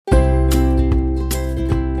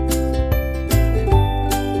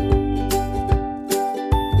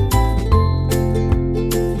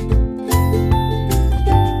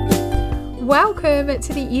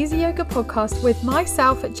to the Easy Yoga podcast with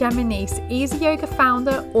myself, Gemma Nice, Easy Yoga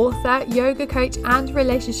founder, author, yoga coach and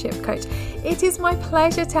relationship coach. It is my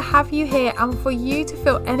pleasure to have you here and for you to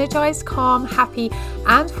feel energized, calm, happy,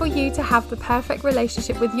 and for you to have the perfect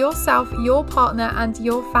relationship with yourself, your partner and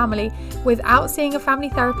your family without seeing a family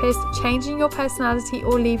therapist, changing your personality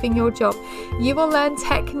or leaving your job. You will learn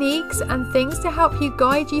techniques and things to help you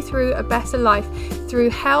guide you through a better life through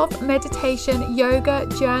health, meditation, yoga,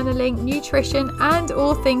 journaling, nutrition, and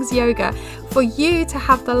all things yoga, for you to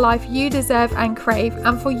have the life you deserve and crave,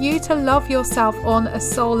 and for you to love yourself on a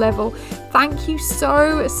soul level. Thank you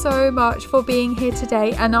so much for being here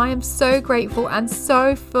today, and I am so grateful and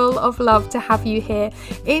so full of love to have you here.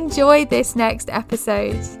 Enjoy this next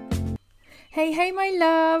episode. Hey my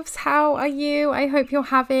loves, how are you? I hope you're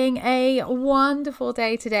having a wonderful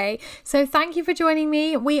day today. So thank you for joining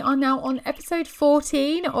me. We are now on episode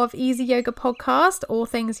 14 of Easy Yoga Podcast, all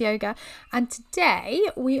things yoga. And today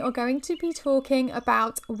we are going to be talking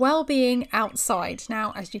about well-being outside.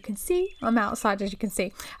 Now, as you can see, I'm outside, as you can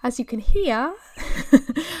see. As you can hear,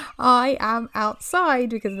 I am outside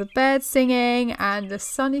because the birds singing and the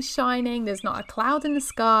sun is shining. There's not a cloud in the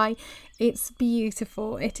sky. It's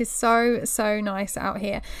beautiful. It is so nice out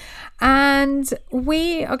here. And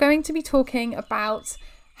we are going to be talking about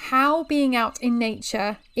how being out in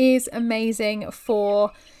nature is amazing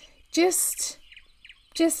for just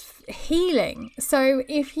healing. So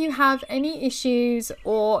if you have any issues,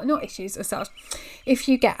 or not issues yourself, if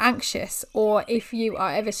you get anxious or if you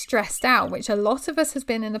are ever stressed out, which a lot of us has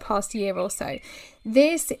been in the past year or so,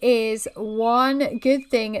 this is one good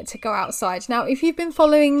thing to go outside. Now, if you've been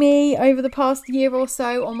following me over the past year or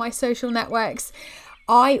so on my social networks,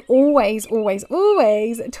 I always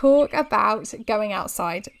talk about going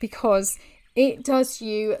outside because it does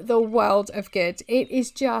you the world of good. It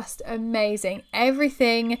is just amazing.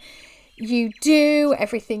 Everything you do,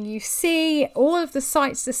 everything you see, all of the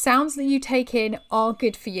sights, the sounds that you take in are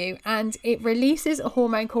good for you. And it releases a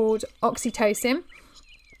hormone called oxytocin,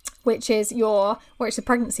 which is it's a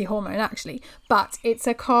pregnancy hormone actually, but it's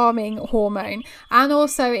a calming hormone. And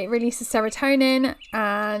also it releases serotonin,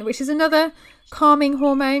 and which is another calming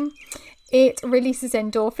hormone. It releases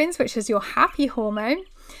endorphins, which is your happy hormone.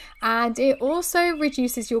 And it also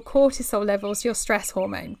reduces your cortisol levels, your stress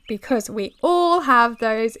hormone, because we all have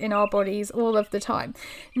those in our bodies all of the time.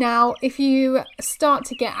 Now, if you start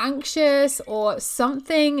to get anxious or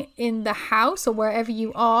something in the house or wherever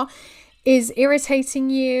you are is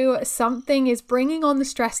irritating you, something is bringing on the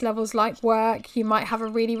stress levels like work, you might have a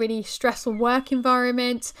really stressful work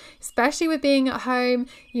environment, especially with being at home.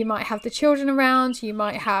 You might have the children around, you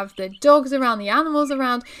might have the dogs around, the animals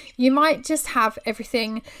around, you might just have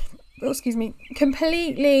everything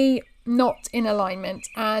completely not in alignment.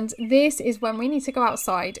 And this is when we need to go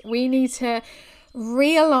outside. We need to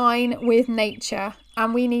realign with nature,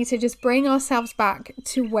 and we need to just bring ourselves back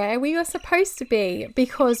to where we are supposed to be,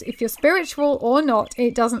 because if you're spiritual or not,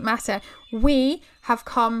 it doesn't matter. We have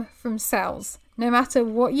come from cells. No matter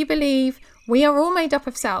what you believe, we are all made up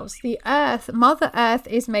of cells. The earth, Mother Earth,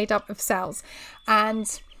 is made up of cells,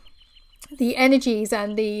 and the energies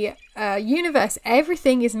and the universe,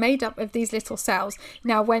 everything is made up of these little cells.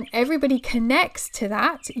 Now, when everybody connects to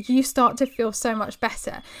that, you start to feel so much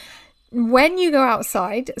better. When you go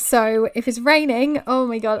outside, so if it's raining, oh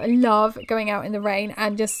my God, I love going out in the rain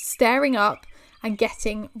and just staring up and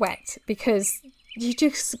getting wet, because you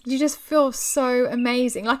just feel so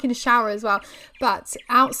amazing, like in a shower as well. But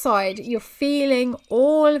outside, you're feeling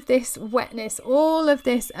all of this wetness, all of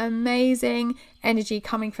this amazing energy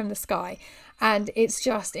coming from the sky, and it's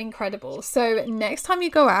just incredible. So next time you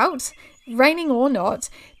go out, raining or not,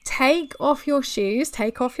 take off your shoes,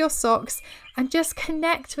 take off your socks, and just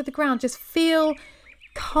connect with the ground. Just feel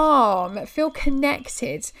calm, feel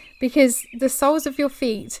connected, because the soles of your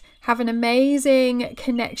feet have an amazing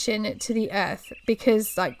connection to the earth.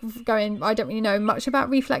 Because I don't really know much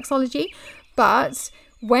about reflexology, but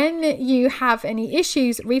when you have any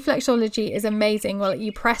issues, reflexology is amazing. Well,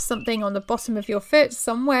 you press something on the bottom of your foot,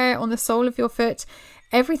 somewhere on the sole of your foot,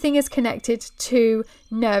 everything is connected to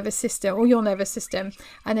nervous system, or your nervous system.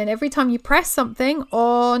 And then every time you press something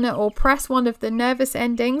on, or press one of the nervous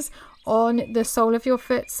endings on the sole of your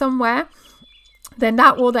foot somewhere, then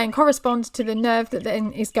that will then correspond to the nerve that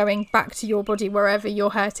then is going back to your body wherever you're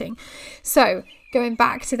hurting. So going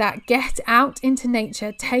back to that, get out into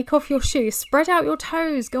nature, take off your shoes, spread out your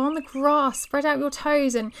toes, go on the grass, spread out your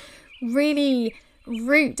toes, and really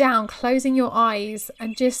root down, closing your eyes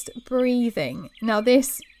and just breathing. Now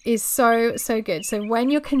this is so, so good. So when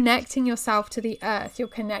you're connecting yourself to the earth, you're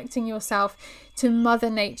connecting yourself to Mother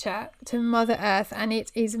Nature, to Mother Earth, and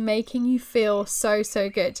it is making you feel so, so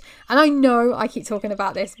good. And I know I keep talking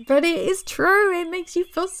about this, but it is true. It makes you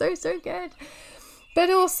feel so, so good. But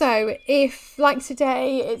also, if like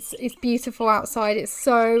today, it's beautiful outside, it's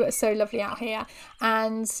so, so lovely out here,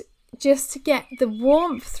 and just to get the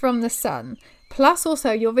warmth from the sun, plus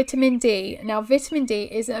also your vitamin D. Now, vitamin D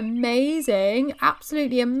is amazing,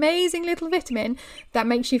 absolutely amazing little vitamin that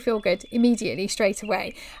makes you feel good immediately, straight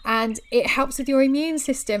away. And it helps with your immune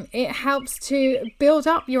system. It helps to build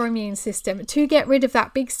up your immune system, to get rid of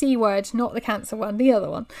that big C word, not the cancer one, the other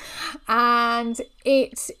one. And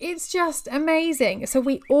it's just amazing. So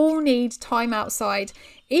we all need time outside.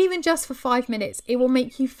 Even just for 5 minutes, it will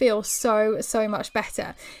make you feel so, so much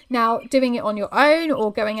better. Now, doing it on your own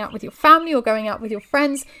or going out with your family or going out with your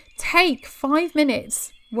friends, take 5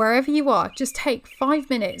 minutes wherever you are. Just take 5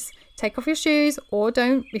 minutes. Take off your shoes, or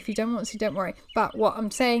don't. If you don't want to, don't worry. But what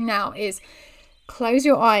I'm saying now is close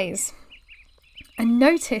your eyes and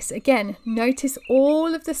notice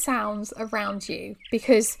all of the sounds around you,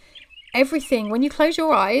 because everything, when you close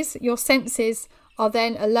your eyes, your senses are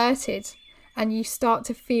then alerted. And you start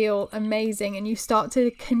to feel amazing, and you start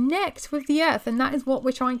to connect with the earth. And that is what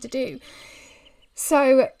we're trying to do.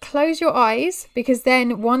 So close your eyes, because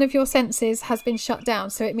then one of your senses has been shut down.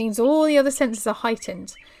 So it means all the other senses are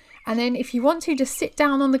heightened. And then if you want to, just sit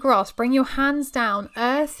down on the grass, bring your hands down,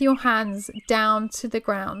 earth your hands down to the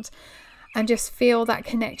ground, and just feel that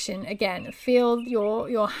connection again. Feel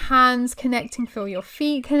your hands connecting, feel your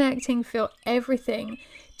feet connecting, feel everything.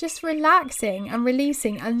 Just relaxing and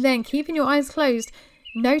releasing, and then keeping your eyes closed,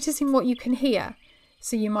 noticing what you can hear.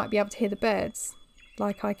 So you might be able to hear the birds,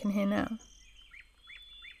 like I can hear now.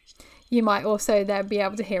 You might also then be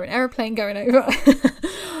able to hear an aeroplane going over.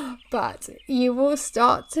 But you will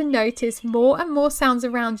start to notice more and more sounds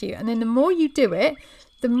around you. And then the more you do it,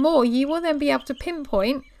 the more you will then be able to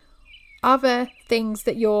pinpoint other things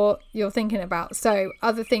that you're thinking about. So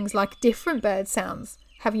other things like different bird sounds.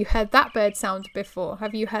 Have you heard that bird sound before?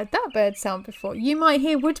 Have you heard that bird sound before? You might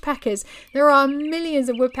hear woodpeckers. There are millions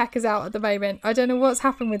of woodpeckers out at the moment. I don't know what's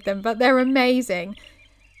happened with them, but they're amazing.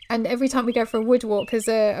 And every time we go for a wood walk, there's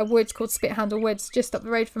a woods called Spithandle Woods just up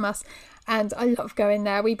the road from us. And I love going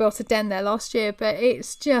there. We built a den there last year, but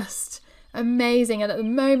it's just amazing. And at the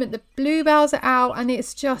moment, the bluebells are out, and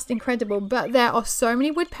it's just incredible. But there are so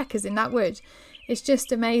many woodpeckers in that wood. It's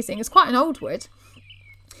just amazing. It's quite an old wood.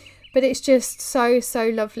 But it's just so, so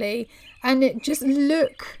lovely. And just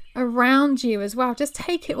look around you as well. Just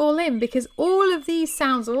take it all in, because all of these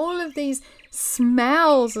sounds, all of these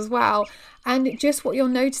smells as well, and just what you're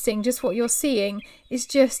noticing, just what you're seeing is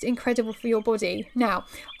just incredible for your body. Now,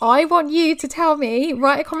 I want you to tell me,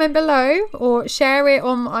 write a comment below or share it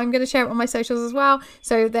on, I'm going to share it on my socials as well.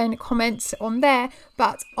 So then comment on there.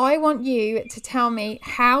 But I want you to tell me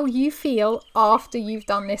how you feel after you've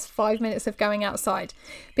done this 5 minutes of going outside,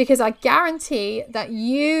 because I guarantee that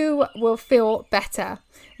you will feel better.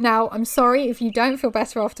 Now, I'm sorry if you don't feel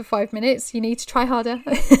better after 5 minutes. You need to try harder.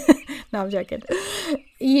 No, I'm joking.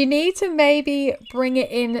 You need to maybe bring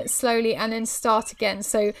it in slowly and then start again.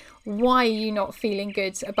 So why are you not feeling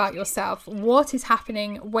good about yourself? What is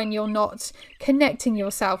happening when you're not connecting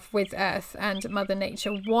yourself with Earth and Mother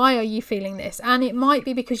Nature? Why are you feeling this? And it might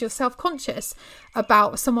be because you're self-conscious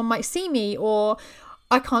about someone might see me, or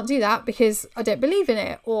I can't do that because I don't believe in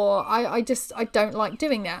it, or I don't like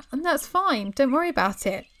doing that. And that's fine. Don't worry about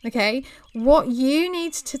it. Okay. What you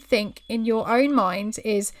need to think in your own mind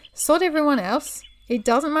is sod everyone else. It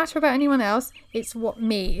doesn't matter about anyone else. It's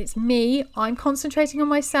me. I'm concentrating on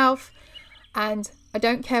myself, and I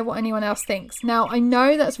don't care what anyone else thinks. Now, I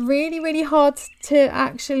know that's really, really hard to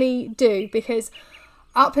actually do, because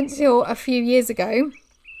up until a few years ago,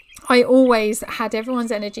 I always had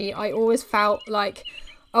everyone's energy. I always felt like,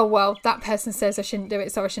 oh, well, that person says I shouldn't do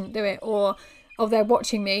it, so I shouldn't do it. Or, oh, they're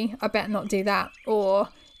watching me, I better not do that. Or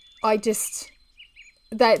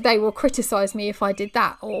they will criticize me if I did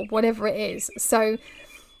that, or whatever it is. So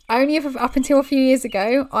only up until a few years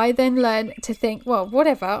ago, I then learned to think, well,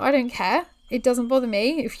 whatever, I don't care. It doesn't bother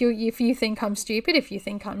me. If you think I'm stupid, if you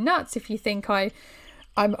think I'm nuts, if you think I'm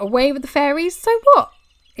away with the fairies, so what?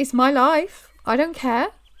 It's my life. I don't care.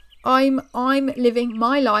 I'm living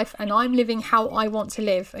my life, and I'm living how I want to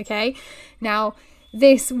live. Okay. Now,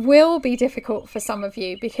 this will be difficult for some of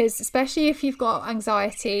you, because especially if you've got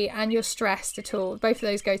anxiety and you're stressed at all, both of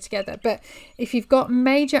those go together. But if you've got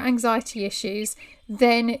major anxiety issues,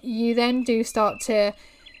 then you then do start to,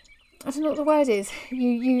 I don't know what the word is.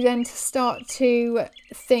 You then start to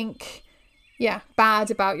think,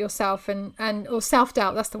 bad about yourself and or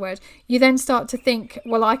self-doubt, that's the word, you then start to think,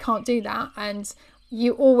 well, I can't do that, and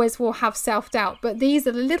you always will have self-doubt. But these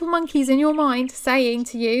are the little monkeys in your mind saying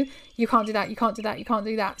to you, you can't do that, you can't do that, you can't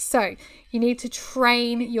do that. So you need to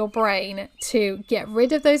train your brain to get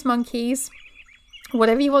rid of those monkeys,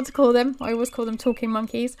 whatever you want to call them. I always call them talking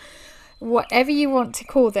monkeys. Whatever you want to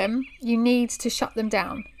call them, you need to shut them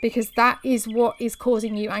down, because that is what is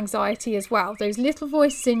causing you anxiety as well. Those little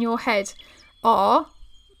voices in your head are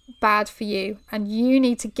bad for you, and you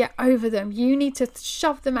need to get over them. You need to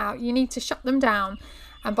shove them out. You need to shut them down.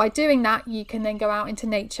 And by doing that, you can then go out into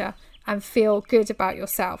nature and feel good about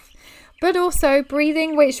yourself. But also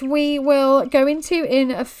breathing, which we will go into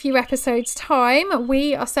in a few episodes' time.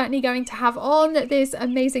 We are certainly going to have on this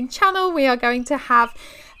amazing channel. We are going to have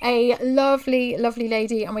a lovely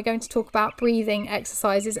lady, and we're going to talk about breathing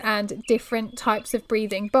exercises and different types of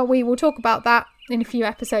breathing, but we will talk about that in a few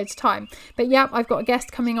episodes' time. But yeah, I've got a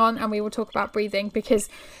guest coming on and we will talk about breathing, because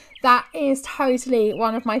that is totally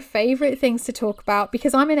one of my favorite things to talk about,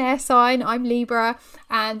 because I'm an air sign, I'm Libra,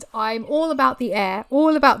 and I'm all about the air,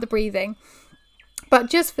 all about the breathing. But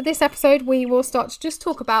just for this episode, we will start to just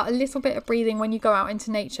talk about a little bit of breathing when you go out into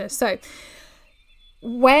nature. So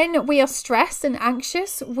when we are stressed and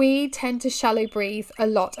anxious, we tend to shallow breathe a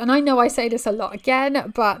lot. And I know I say this a lot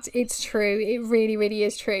again, but it's true. It really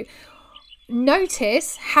is true.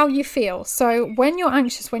 Notice how you feel. So when you're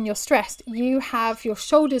anxious, when you're stressed, you have your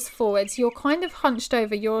shoulders forwards, you're kind of hunched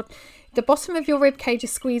over, the bottom of your rib cage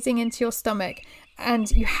is squeezing into your stomach, and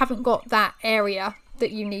you haven't got that area that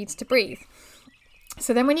you need to breathe.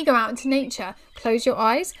 So then when you go out into nature, close your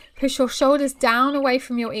eyes, push your shoulders down away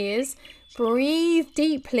from your ears, breathe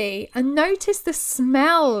deeply, and notice the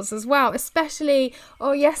smells as well. Especially,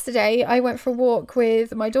 yesterday I went for a walk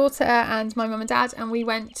with my daughter and my mum and dad, and we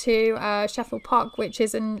went to Sheffield Park, which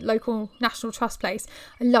is a local National Trust place.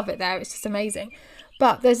 I love it there, it's just amazing.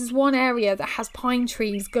 But there's this one area that has pine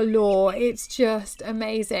trees galore. It's just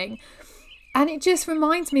amazing. And it just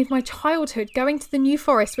reminds me of my childhood, going to the New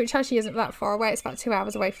Forest, which actually isn't that far away. It's about 2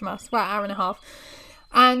 hours away from us, about an hour and a half.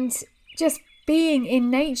 And just being in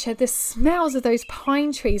nature, the smells of those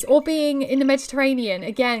pine trees, or being in the Mediterranean,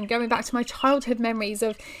 again, going back to my childhood memories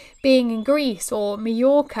of being in Greece or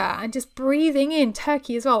Mallorca, and just breathing in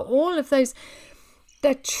Turkey as well. All of those,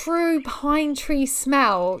 the true pine tree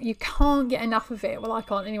smell, you can't get enough of it. Well, I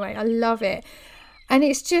can't anyway. I love it. And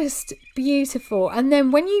it's just beautiful. And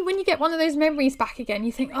then when you get one of those memories back again,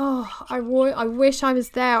 you think, I wish I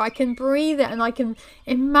was there. I can breathe it and I can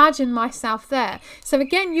imagine myself there. So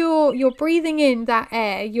again, you're breathing in that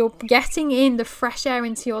air. You're getting in the fresh air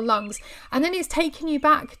into your lungs. And then it's taking you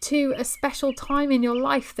back to a special time in your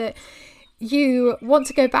life that you want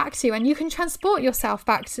to go back to. And you can transport yourself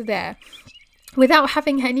back to there without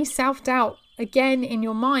having any self-doubt again in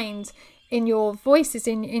your mind, in your voices,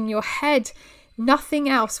 in your head. Nothing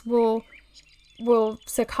else will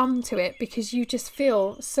succumb to it, because you just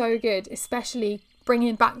feel so good, especially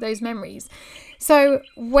bringing back those memories. So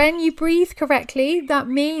when you breathe correctly, that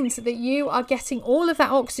means that you are getting all of that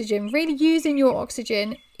oxygen, really using your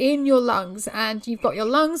oxygen in your lungs. And you've got your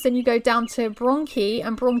lungs, then you go down to bronchi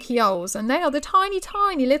and bronchioles, and they are the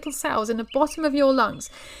tiny little cells in the bottom of your lungs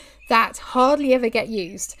that hardly ever get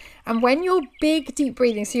used. And when you're big, deep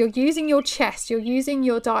breathing, so you're using your chest, you're using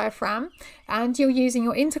your diaphragm, and you're using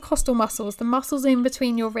your intercostal muscles, the muscles in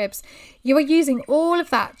between your ribs, you are using all of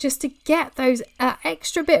that just to get those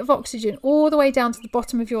extra bit of oxygen all the way down to the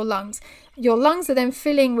bottom of your lungs. Your lungs are then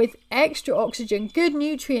filling with extra oxygen, good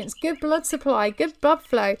nutrients, good blood supply, good blood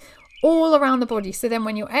flow all around the body. So then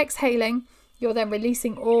when you're exhaling, you're then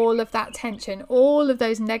releasing all of that tension, all of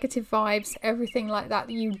those negative vibes, everything like that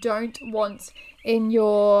you don't want in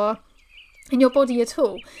your body at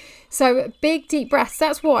all. So big deep breaths.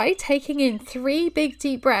 That's why taking in 3 big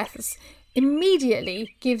deep breaths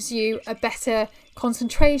immediately gives you a better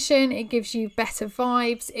concentration. It gives you better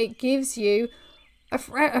vibes. It gives you a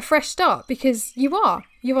fresh start, because you are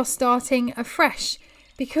starting afresh,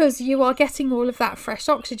 because you are getting all of that fresh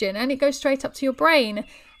oxygen, and it goes straight up to your brain.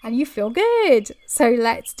 And you feel good. So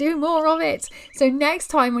let's do more of it. So next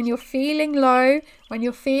time when you're feeling low, when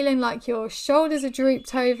you're feeling like your shoulders are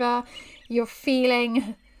drooped over, you're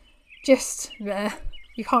feeling just,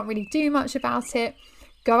 you can't really do much about it,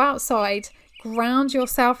 go outside, ground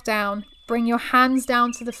yourself down, bring your hands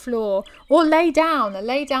down to the floor, or lay down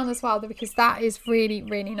as well, because that is really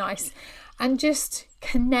nice. And just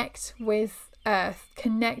connect with Earth,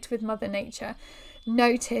 connect with Mother Nature.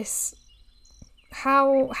 Notice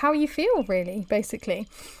how you feel, really, basically.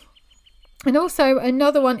 And also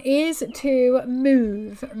another one is to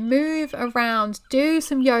move around, do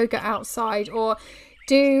some yoga outside, or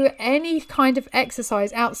do any kind of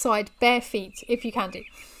exercise outside, bare feet, if you can do.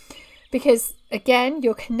 Because again,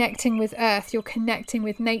 you're connecting with earth, you're connecting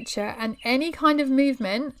with nature, and any kind of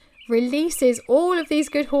movement releases all of these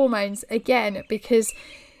good hormones again, because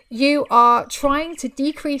you are trying to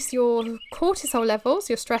decrease your cortisol levels,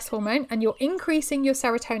 your stress hormone, and you're increasing your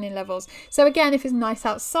serotonin levels. So again, if it's nice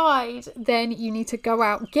outside, then you need to go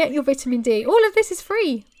out, get your vitamin D. All of this is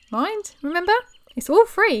free, mind, remember? It's all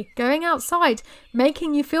free, going outside,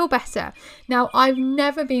 making you feel better. Now, I've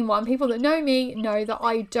never been one. People that know me know that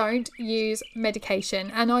I don't use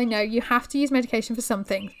medication. And I know you have to use medication for some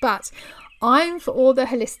things, but I'm for all the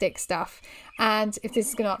holistic stuff. And if this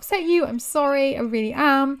is going to upset you, I'm sorry, I really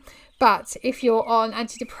am. But if you're on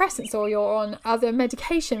antidepressants or you're on other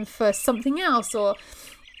medication for something else, or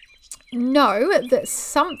know that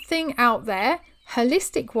something out there,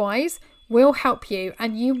 holistic wise, will help you,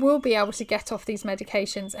 and you will be able to get off these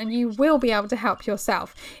medications, and you will be able to help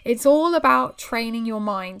yourself. It's all about training your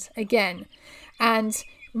mind again and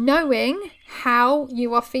knowing how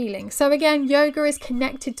you are feeling. So again, yoga is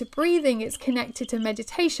connected to breathing, it's connected to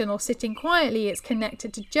meditation or sitting quietly, it's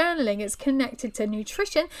connected to journaling, it's connected to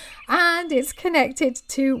nutrition, and it's connected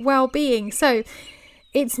to well-being. So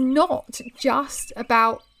it's not just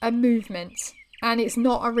about a movement. And it's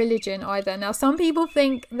not a religion either. Now, some people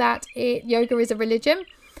think that yoga is a religion.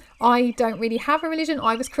 I don't really have a religion.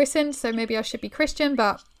 I was christened, so maybe I should be Christian,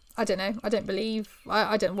 but I don't know. I don't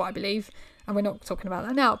know what I believe. And we're not talking about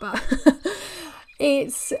that now, but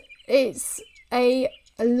it's a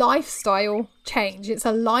lifestyle change. It's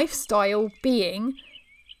a lifestyle being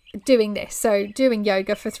doing this. So doing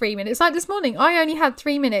yoga for 3 minutes. Like this morning, I only had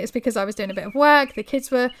 3 minutes because I was doing a bit of work. The kids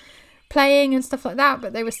were playing and stuff like that,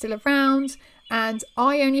 but they were still around. And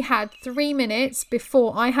I only had 3 minutes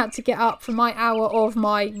before I had to get up for my hour of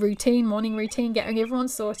my morning routine, getting everyone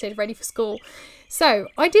sorted, ready for school. So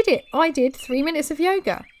I did it. I did 3 minutes of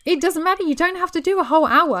yoga. It doesn't matter. You don't have to do a whole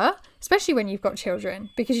hour, especially when you've got children,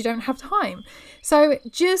 because you don't have time. So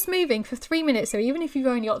just moving for 3 minutes. So even if you've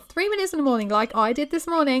only got 3 minutes in the morning, like I did this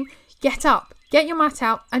morning, get up, get your mat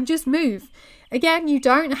out and just move. Again, you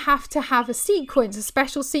don't have to have a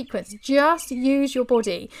special sequence. Just use your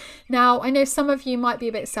body. Now, I know some of you might be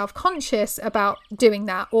a bit self-conscious about doing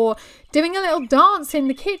that, or doing a little dance in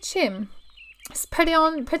the kitchen. Putting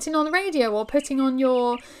on the radio, or putting on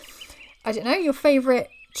your favourite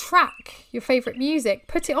track, your favourite music.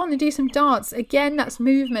 Put it on and do some dance. Again, that's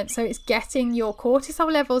movement. So it's getting your cortisol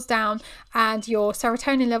levels down and your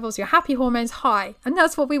serotonin levels, your happy hormones high. And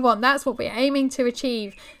that's what we want. That's what we're aiming to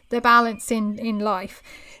achieve, the balance in life.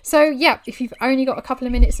 So yeah, if you've only got a couple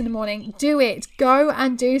of minutes in the morning, do it. Go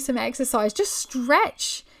and do some exercise. Just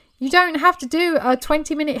stretch. You don't have to do a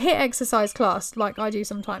 20-minute HIIT exercise class like I do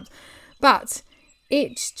sometimes. But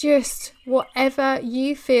it's just whatever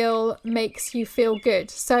you feel makes you feel good.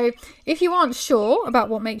 So if you aren't sure about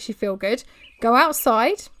what makes you feel good, go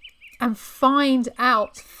outside and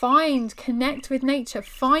connect with nature,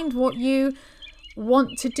 find what you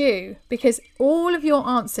want to do, because all of your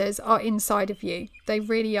answers are inside of you. They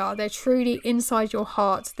really are. They're truly inside your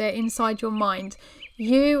heart. They're inside your mind.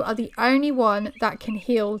 You are the only one that can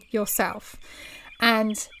heal yourself.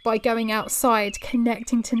 And by going outside,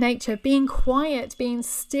 connecting to nature, being quiet, being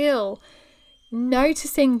still,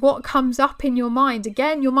 noticing what comes up in your mind.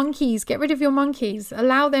 Again, your monkeys, get rid of your monkeys.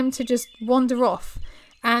 Allow them to just wander off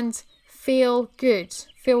and feel good,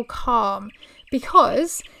 feel calm.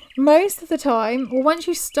 Because most of the time, or once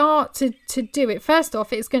you start to do it, first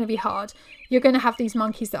off, it's going to be hard. You're going to have these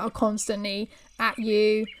monkeys that are constantly at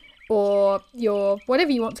you, or your,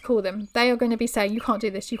 whatever you want to call them. They are going to be saying, you can't do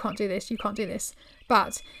this, you can't do this, you can't do this.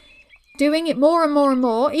 But doing it more and more and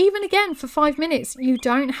more, even again for 5 minutes, you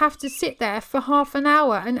don't have to sit there for half an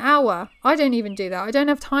hour. I don't even do that. I don't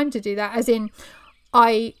have time to do that, as in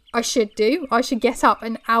I should get up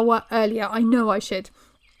an hour earlier. I know I should,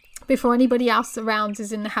 before anybody else around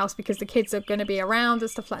is in the house, because the kids are going to be around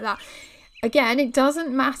and stuff like that. Again, it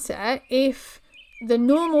doesn't matter if the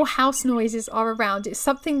normal house noises are around. It's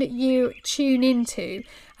something that you tune into,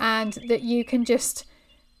 and that you can just,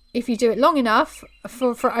 if you do it long enough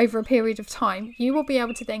for over a period of time, you will be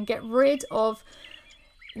able to then get rid of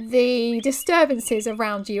the disturbances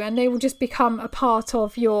around you, and they will just become a part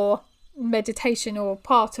of your meditation, or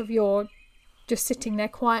part of your just sitting there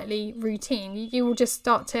quietly routine. You will just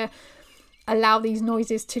start to allow these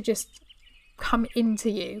noises to just come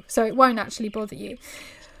into you, so it won't actually bother you.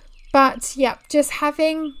 But yeah, just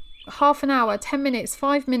having half an hour, 10 minutes,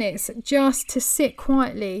 5 minutes, just to sit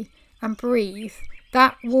quietly and breathe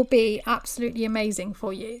That will be absolutely amazing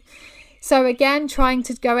for you. So again, trying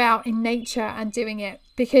to go out in nature and doing it,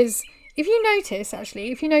 because if you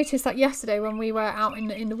notice like yesterday when we were out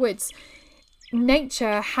in the woods,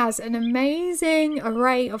 nature has an amazing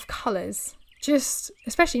array of colours. Just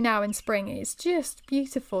especially now in spring, it's just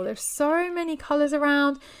beautiful. There's so many colours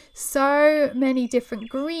around, so many different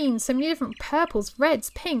greens, so many different purples,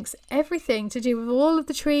 reds, pinks, everything to do with all of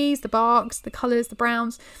the trees, the barks, the colours, the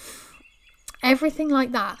browns, everything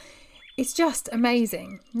like that. It's just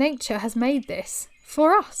amazing. Nature has made this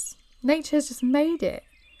for us. Nature has just made it.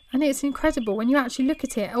 And it's incredible when you actually look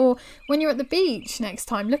at it. Or when you're at the beach next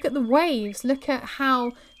time, look at the waves. Look at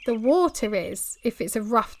how the water is. If it's a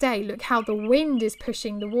rough day, look how the wind is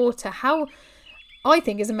pushing the water. How I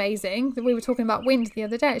think is amazing that we were talking about wind the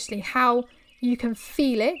other day, actually, how you can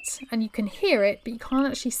feel it and you can hear it, but you can't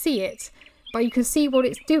actually see it. But you can see what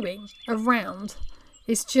it's doing around.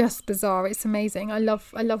 It's just bizarre. It's amazing. I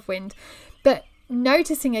love wind. But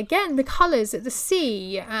noticing again the colours at the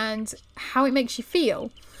sea and how it makes you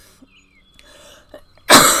feel.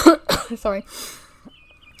 Sorry.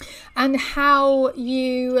 And how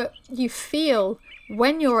you feel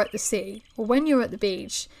when you're at the sea or when you're at the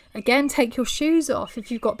beach. Again, take your shoes off.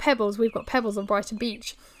 If you've got pebbles, we've got pebbles on Brighton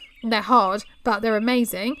Beach. They're hard, but they're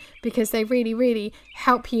amazing because they really, really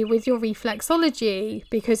help you with your reflexology,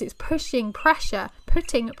 because it's putting pressure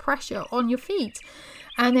on your feet.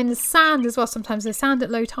 And then the sand as well. Sometimes the sand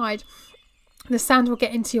at low tide, the sand will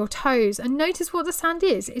get into your toes. And notice what the sand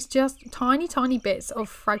is. It's just tiny, tiny bits of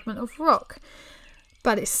fragment of rock.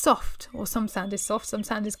 But it's soft, or some sand is soft, some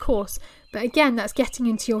sand is coarse. But again, that's getting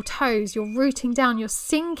into your toes. You're rooting down, you're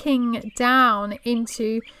sinking down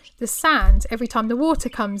into the sand every time the water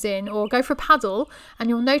comes in. Or go for a paddle and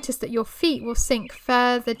you'll notice that your feet will sink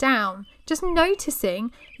further down. Just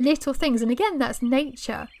noticing little things. And again, that's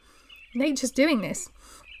nature. Nature's doing this.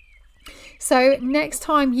 So next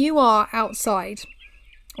time you are outside,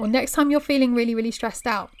 or next time you're feeling really, really stressed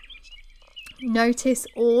out, notice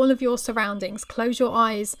all of your surroundings. Close your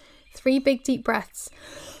eyes. 3 big deep breaths.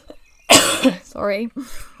 Sorry.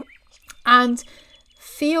 And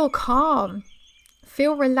feel calm.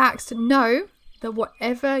 Feel relaxed. Know that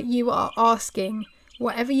whatever you are asking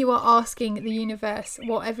the universe,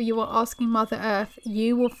 whatever you are asking Mother Earth,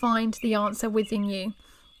 you will find the answer within you.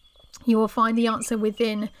 You will find the answer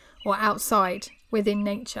within or outside, within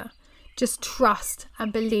nature. Just trust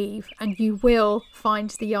and believe, and you will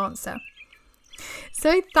find the answer.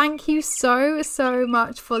 So thank you so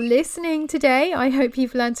much for listening today. I hope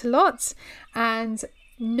you've learnt a lot, and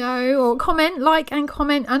like and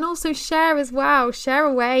comment, and also share as well. Share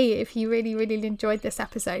away if you really, really enjoyed this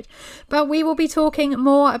episode. But we will be talking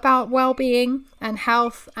more about well-being and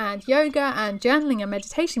health and yoga and journaling and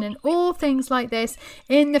meditation and all things like this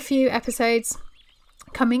in the few episodes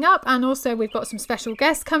coming up. And also we've got some special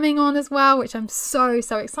guests coming on as well, which I'm so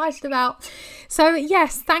excited about. So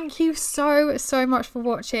yes, thank you so much for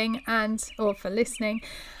watching or for listening,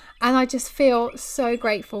 and I just feel so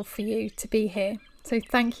grateful for you to be here. So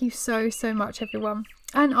thank you so much, everyone,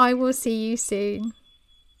 and I will see you soon.